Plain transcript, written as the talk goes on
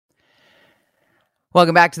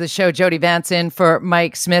Welcome back to the show. Jody Vance in for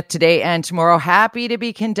Mike Smith today and tomorrow. Happy to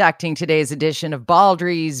be conducting today's edition of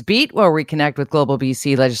Baldrey's Beat, where we connect with Global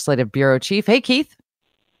BC Legislative Bureau Chief. Hey, Keith.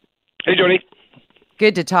 Hey, Jody.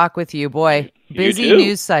 Good to talk with you, boy. Busy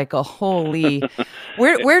news cycle. Holy.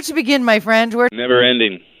 Where to begin, my friend? Never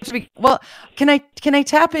ending. Well, can I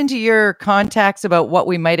tap into your contacts about what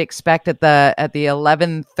we might expect at the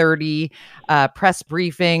 11:30 press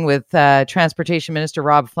briefing with Transportation Minister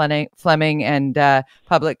Rob Fleming and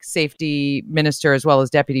Public Safety Minister as well as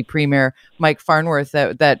Deputy Premier Mike Farnworth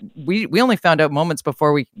that we only found out moments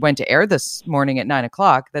before we went to air this morning at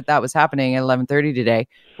 9:00 that was happening at 11:30 today.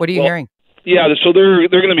 What are you hearing? Yeah, so they're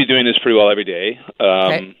going to be doing this pretty well every day.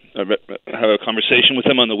 Okay. I have a conversation with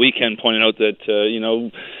them on the weekend, pointing out that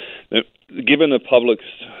given the public's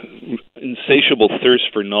insatiable thirst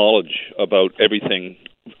for knowledge about everything,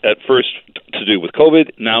 at first to do with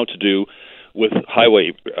COVID, now to do with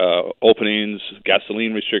highway openings,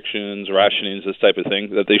 gasoline restrictions, rationings, this type of thing,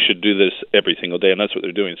 that they should do this every single day, and that's what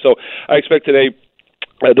they're doing. So I expect today.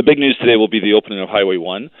 The big news today will be the opening of Highway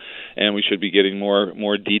 1, and we should be getting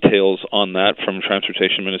more details on that from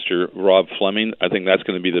Transportation Minister Rob Fleming. I think that's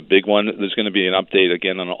going to be the big one. There's going to be an update,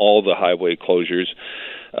 again, on all the highway closures,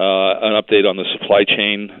 an update on the supply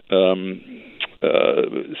chain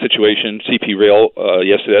situation. CP Rail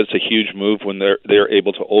yesterday, that's a huge move when they're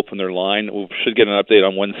able to open their line. We should get an update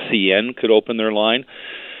on when CN could open their line.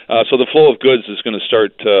 So the flow of goods is going to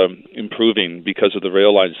start improving because of the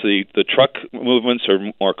rail lines. The truck movements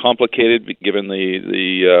are more complicated given the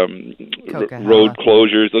road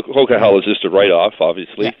closures. The Coquihalla is just a write-off,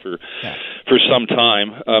 obviously, for some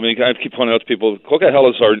time. I mean, I keep pointing out to people,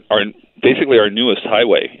 Coquihalla are basically our newest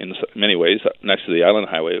highway in many ways, next to the Island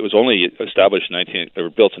Highway. It was only established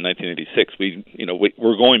built in 1986.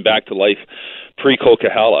 We're going back to life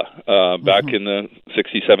pre-Coquihalla, back in the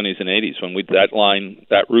 60s, 70s, and 80s when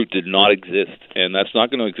that route did not exist, and that's not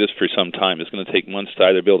going to exist for some time. It's going to take months to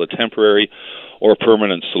either build a temporary or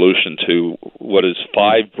permanent solution to what is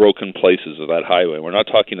 5 broken places of that highway. We're not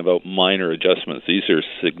talking about minor adjustments. These are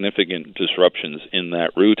significant disruptions in that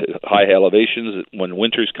route. High elevations, when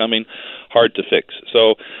winter's coming, hard to fix.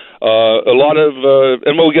 So a lot of,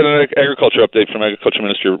 and we'll get an agriculture update from Agriculture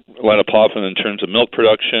Minister Lena Poffin in terms of milk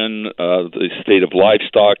production, the state of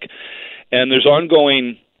livestock, and there's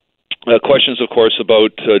ongoing questions, of course, about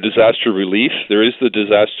disaster relief. There is the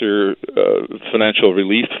disaster financial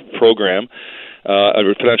relief program, a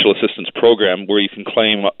financial assistance program where you can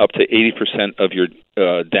claim up to 80% of your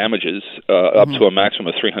damages, up to a maximum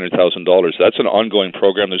of $300,000. That's an ongoing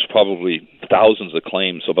program. There's probably thousands of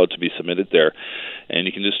claims about to be submitted there, and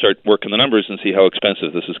you can just start working the numbers and see how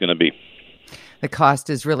expensive this is going to be. The cost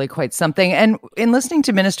is really quite something. And in listening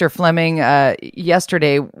to Minister Fleming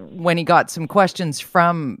yesterday, when he got some questions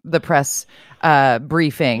from the press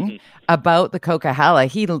briefing about the Coquihalla,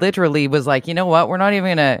 he literally was like, you know what, we're not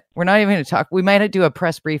even gonna talk. We might do a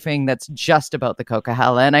press briefing that's just about the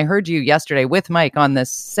Coquihalla. And I heard you yesterday with Mike on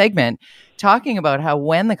this segment talking about how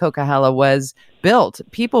when the Coquihalla was built,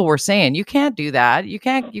 people were saying, you can't do that. You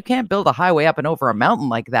can't build a highway up and over a mountain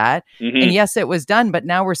like that. And yes, it was done, but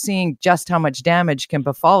now we're seeing just how much damage can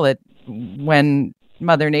befall it when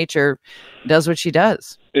Mother Nature does what she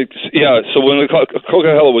does. So when the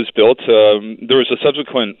Coquihalla was built, there was a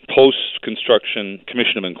subsequent post-construction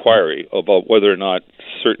commission of inquiry about whether or not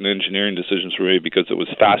certain engineering decisions were made because it was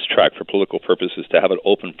fast-tracked for political purposes to have it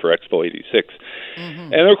open for Expo 86.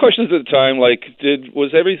 And there were questions at the time like,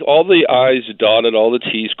 was all the I's dotted, all the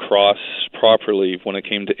T's crossed properly when it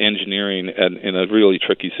came to engineering and in a really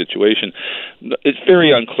tricky situation? It's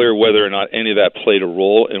very unclear whether or not any of that played a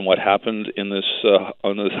role in what happened in this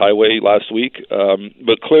on this highway last week.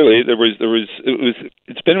 But clearly,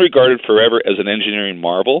 it's been regarded forever as an engineering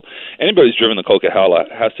marvel. Anybody who's driven the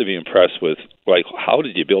Coquihalla has to be impressed with, like, how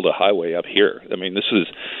did you build a highway up here? I mean, this is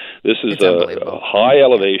a high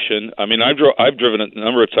elevation. I mean, I've driven it a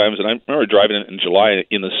number of times, and I remember driving it in July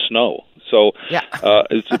in the snow. So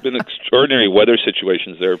it's been extraordinary weather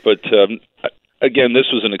situations there. But again,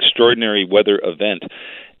 this was an extraordinary weather event.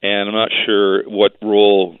 And I'm not sure what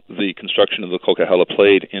role the construction of the Coquihalla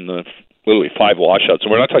played in the literally 5 washouts. And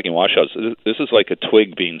we're not talking washouts. This is like a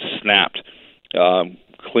twig being snapped,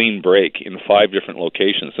 clean break in 5 different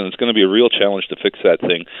locations. And it's going to be a real challenge to fix that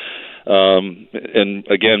thing. And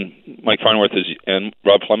again, Mike Farnworth and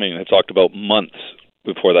Rob Fleming have talked about months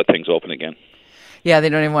before that thing's open again. Yeah, they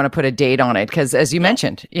don't even want to put a date on it because, as you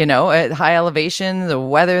mentioned, at high elevation, the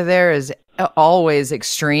weather there is always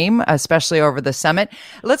extreme, especially over the summit.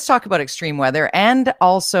 Let's talk about extreme weather and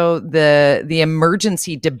also the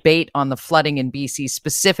emergency debate on the flooding in BC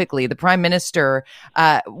specifically. The Prime Minister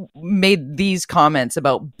made these comments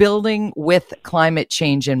about building with climate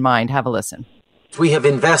change in mind. Have a listen. We have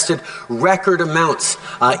invested record amounts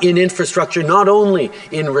in infrastructure, not only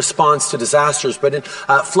in response to disasters, but in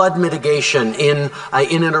flood mitigation in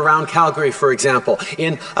and around Calgary, for example,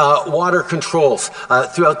 in water controls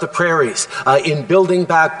throughout the prairies, in building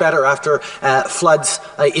back better after floods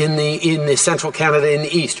in the central Canada in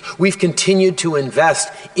the east. We've continued to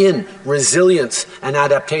invest in resilience and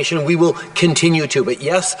adaptation. We will continue to. But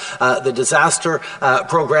yes, the disaster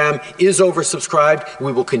program is oversubscribed.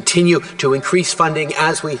 We will continue to increase funding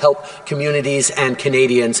as we help communities and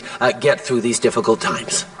Canadians get through these difficult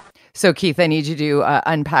times. So, Keith, I need you to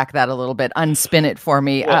unpack that a little bit, unspin it for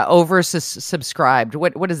me. Oversubscribed.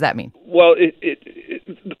 What does that mean? Well, it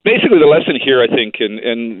basically the lesson here, I think,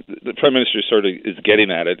 and the Prime Minister sort of is getting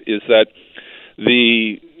at it, is that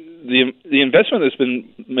the investment that's been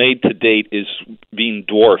made to date is being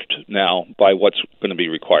dwarfed now by what's going to be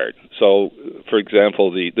required. So, for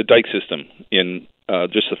example, the dike system in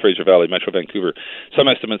just the Fraser Valley, Metro Vancouver, some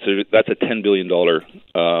estimates are that's a $10 billion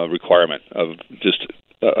requirement of just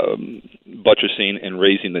buttressing and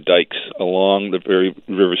raising the dikes along the very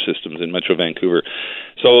river systems in Metro Vancouver.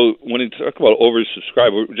 So when you talk about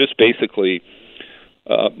oversubscribed, we're just basically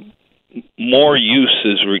more use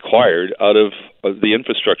is required out of the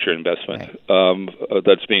infrastructure investment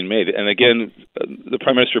that's being made. And again, the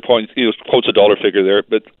Prime Minister quotes a dollar figure there,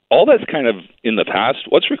 but all that's kind of in the past.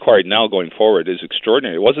 What's required now going forward is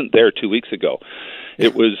extraordinary. It wasn't there 2 weeks ago.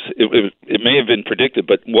 It may have been predicted,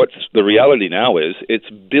 but what's the reality now is it's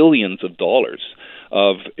billions of dollars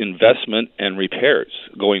of investment and repairs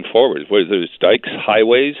going forward, whether it's dikes,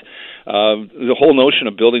 highways. The whole notion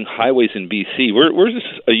of building highways in BC, we're just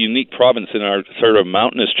a unique province in our sort of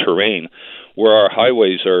mountainous terrain where our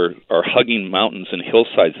highways are hugging mountains and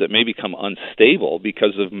hillsides that may become unstable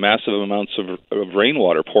because of massive amounts of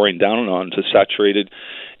rainwater pouring down onto saturated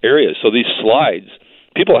areas. So these slides,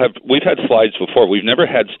 we've had slides before. We've never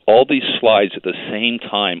had all these slides at the same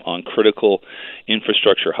time on critical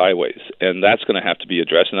infrastructure highways, and that's going to have to be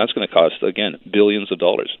addressed, and that's going to cost, again, billions of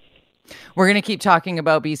dollars. We're going to keep talking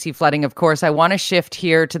about BC flooding, of course. I want to shift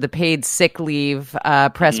here to the paid sick leave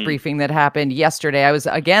press briefing that happened yesterday. I was,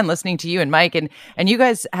 again, listening to you and Mike, and you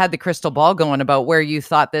guys had the crystal ball going about where you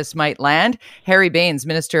thought this might land. Harry Bains,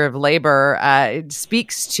 Minister of Labour,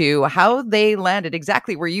 speaks to how they landed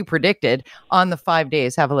exactly where you predicted on the 5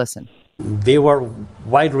 days. Have a listen. They were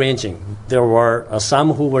wide-ranging. There were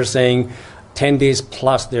some who were saying 10 days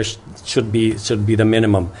plus there should be the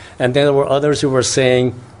minimum. And then there were others who were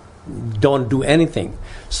saying don't do anything.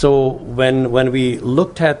 So when we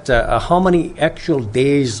looked at how many actual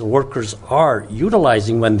days workers are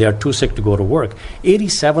utilizing when they are too sick to go to work,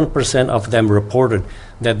 87% of them reported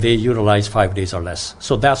that they utilize 5 days or less.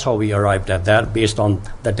 So that's how we arrived at that based on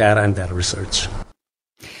the data and that research.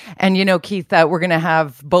 And, Keith, we're going to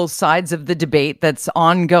have both sides of the debate that's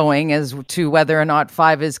ongoing as to whether or not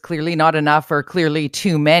 5 is clearly not enough or clearly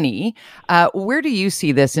too many. Where do you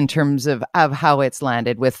see this in terms of how it's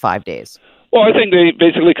landed with 5 days? Well, I think they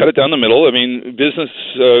basically cut it down the middle. I mean, business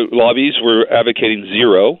lobbies were advocating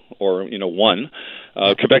 0 or 1.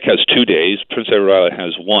 Quebec has 2 days. Prince Edward Island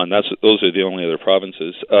has 1. Those are the only other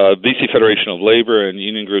provinces. BC Federation of Labour and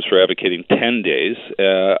union groups were advocating 10 days.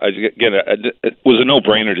 Again, it was a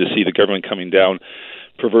no-brainer to see the government coming down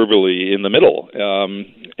proverbially in the middle.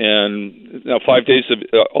 And now 5 days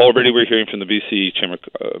already we're hearing from the BC Chamber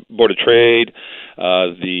Board of Trade,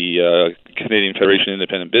 the Canadian Federation of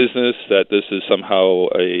Independent Business, that this is somehow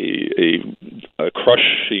a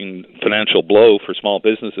crushing financial blow for small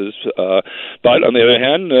businesses. But on the other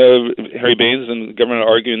hand, Harry Bains and the government are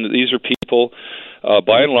arguing that these are people,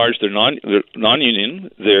 by and large, they're non-union.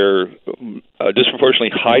 They're a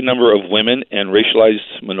disproportionately high number of women and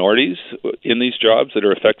racialized minorities in these jobs that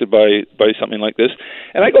are affected by something like this.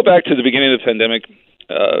 And I go back to the beginning of the pandemic.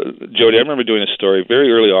 Jody, I remember doing a story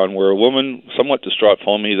very early on where a woman, somewhat distraught,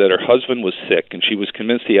 phoned me that her husband was sick and she was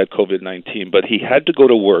convinced he had COVID-19, but he had to go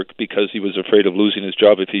to work because he was afraid of losing his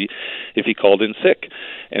job if he called in sick.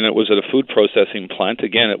 And it was at a food processing plant.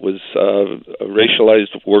 Again, it was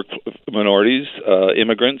racialized work minorities,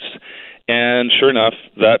 immigrants. And sure enough,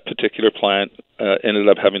 that particular plant ended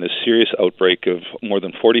up having a serious outbreak of more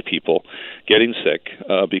than 40 people getting sick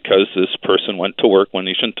because this person went to work when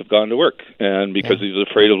he shouldn't have gone to work, and because he was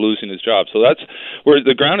afraid of losing his job. So that's where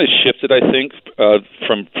the ground has shifted, I think,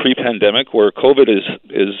 from pre-pandemic, where COVID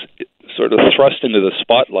is sort of thrust into the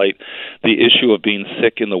spotlight the issue of being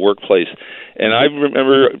sick in the workplace. And I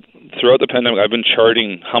remember throughout the pandemic, I've been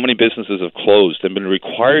charting how many businesses have closed and been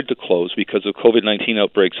required to close because of COVID-19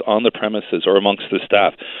 outbreaks on the premises or amongst the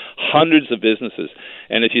staff. Hundreds of businesses.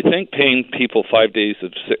 And if you think paying people 5 days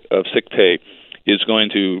of sick pay is going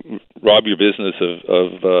to rob your business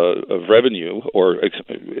of revenue or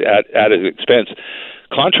added expense,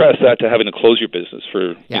 contrast that to having to close your business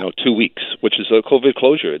for 2 weeks, which is a COVID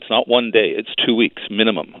closure. It's not 1 day; it's 2 weeks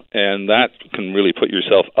minimum, and that can really put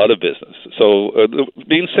yourself out of business. So,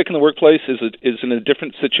 being sick in the workplace is in a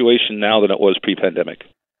different situation now than it was pre-pandemic.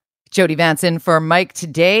 Jody Vance in for Mike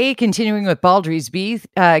today. Continuing with Baldrey's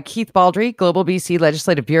Keith Baldrey, Global BC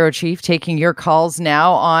Legislative Bureau Chief, taking your calls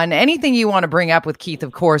now on anything you want to bring up with Keith,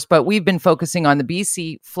 of course, but we've been focusing on the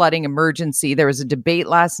BC flooding emergency. There was a debate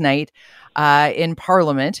last night in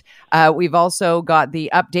Parliament. We've also got the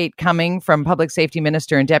update coming from Public Safety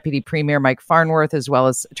Minister and Deputy Premier Mike Farnworth, as well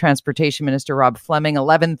as Transportation Minister Rob Fleming.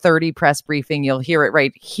 11:30 press briefing. You'll hear it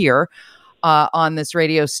right here on this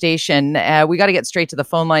radio station. We got to get straight to the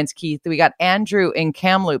phone lines, Keith. We got Andrew in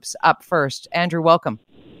Kamloops up first. Andrew, welcome.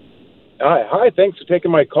 Hi, thanks for taking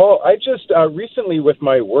my call. I just recently with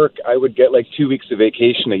my work, I would get like 2 weeks of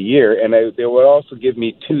vacation a year, and they would also give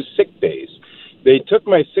me 2 sick days. They took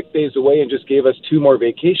my sick days away and just gave us 2 more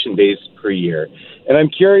vacation days per year. And I'm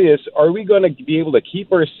curious, are we going to be able to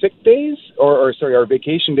keep our sick days or our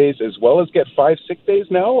vacation days as well as get 5 sick days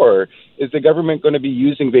now? Or is the government going to be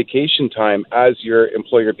using vacation time as your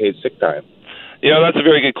employer paid sick time? Yeah, that's a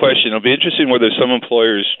very good question. It'll be interesting whether some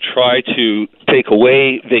employers try to take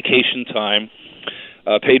away vacation time,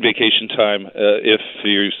 paid vacation time, if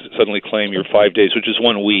you suddenly claim your 5 days, which is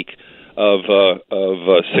 1 week of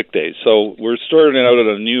sick days. So we're starting out at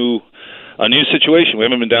a new situation. We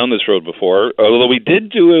haven't been down this road before. Although we did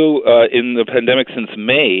do in the pandemic since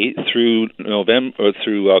May through November or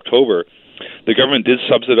through October, the government did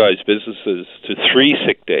subsidize businesses to 3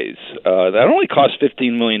 sick days. That only cost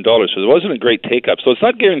 $15 million, so there wasn't a great take-up. So it's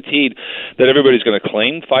not guaranteed that everybody's going to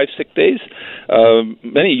claim 5 sick days. Most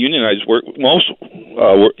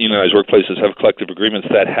unionized workplaces have collective agreements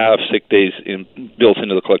that have sick days built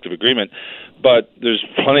into the collective agreement, but there's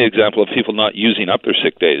plenty of example of people not using up their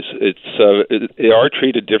sick days. They are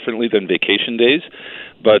treated differently than vacation days,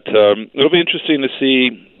 but it'll be interesting to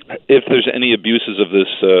see if there's any abuses of this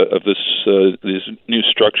new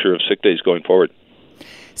structure of sick days going forward.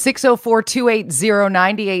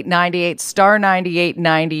 604-280-9898, star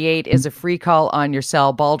 9898 is a free call on your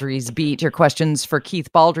cell. Baldrey's Beat. Your questions for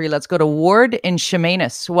Keith Baldrey. Let's go to Ward in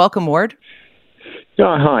Chemainus. Welcome, Ward.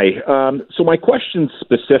 Hi. So my question's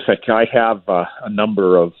specific. I have a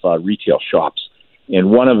number of retail shops,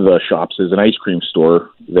 and one of the shops is an ice cream store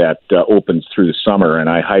that opens through the summer, and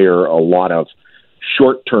I hire a lot of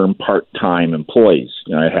short-term part-time employees.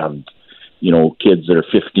 I have, kids that are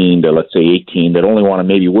 15 to, let's say, 18 that only want to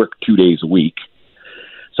maybe work 2 days a week.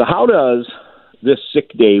 So how does this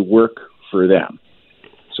sick day work for them?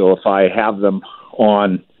 So if I have them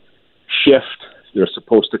on shift, they're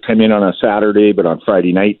supposed to come in on a Saturday, but on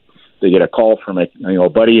Friday night they get a call from a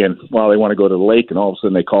buddy, and they want to go to the lake, and all of a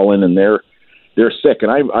sudden they call in and they're sick,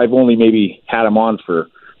 and I've only maybe had them on for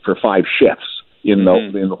 5 shifts in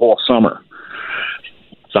the whole summer.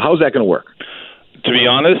 So how's that going to work? To be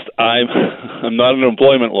honest, I'm not an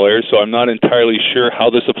employment lawyer, so I'm not entirely sure how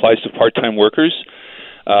this applies to part-time workers.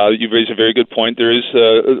 You've raised a very good point. There is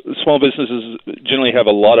small businesses generally have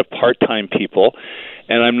a lot of part-time people,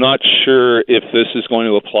 and I'm not sure if this is going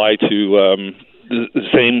to apply to the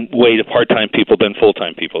same way to part-time people than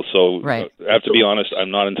full-time people. So right. I have to be honest,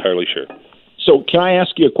 I'm not entirely sure. So can I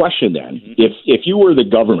ask you a question then? Mm-hmm. If you were the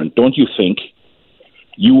government, don't you think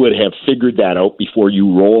you would have figured that out before you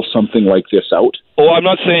roll something like this out? Oh, I'm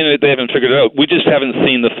not saying that they haven't figured it out. We just haven't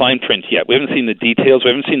seen the fine print yet. We haven't seen the details. We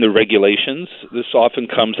haven't seen the regulations. This often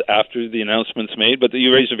comes after the announcement's made, but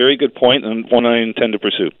you raised a very good point and one I intend to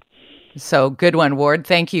pursue. So good one, Ward.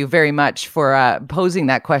 Thank you very much for posing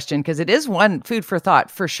that question, because it is one food for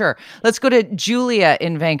thought for sure. Let's go to Julia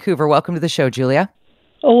in Vancouver. Welcome to the show, Julia.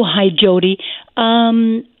 Oh, hi, Jody.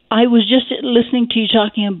 I was just listening to you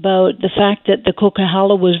talking about the fact that the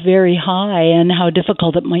Coquihalla was very high and how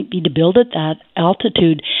difficult it might be to build at that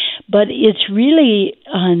altitude. But it's really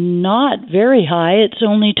not very high. It's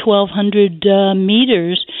only 1,200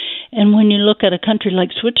 meters. And when you look at a country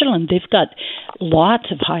like Switzerland, they've got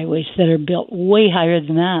lots of highways that are built way higher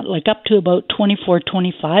than that, like up to about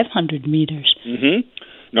 2,500 meters. Mm-hmm.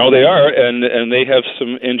 No, they are, and they have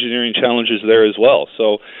some engineering challenges there as well.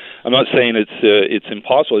 So I'm not saying it's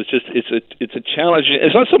impossible. It's just it's a challenge.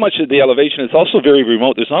 It's not so much the elevation. It's also very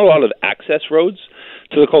remote. There's not a lot of access roads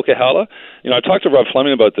to the Coquihalla. I talked to Rob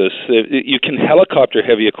Fleming about this. You can helicopter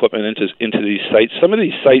heavy equipment into these sites. Some of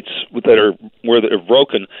these sites that are where they're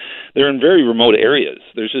broken, they're in very remote areas.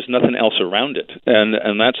 There's just nothing else around it,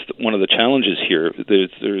 and that's one of the challenges here.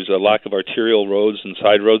 There's a lack of arterial roads and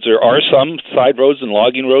side roads. There are some side roads and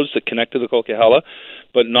logging roads that connect to the Coquihalla,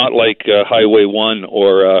 but not like Highway 1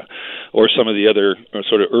 or some of the other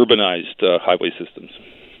sort of urbanized highway systems.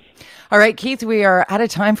 All right, Keith, we are out of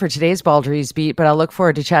time for today's Baldrey's Beat, but I'll look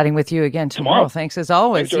forward to chatting with you again tomorrow. Thanks as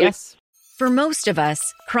always. Thanks, yes. For most of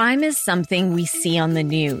us, crime is something we see on the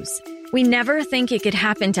news. We never think it could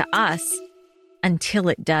happen to us until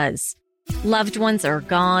it does. Loved ones are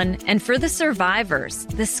gone, and for the survivors,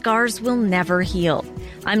 the scars will never heal.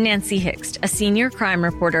 I'm Nancy Hixt, a senior crime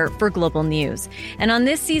reporter for Global News. And on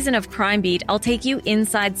this season of Crime Beat, I'll take you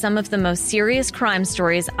inside some of the most serious crime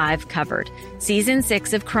stories I've covered. Season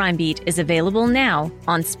 6 of Crime Beat is available now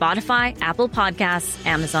on Spotify, Apple Podcasts,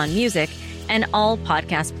 Amazon Music, and all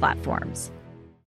podcast platforms.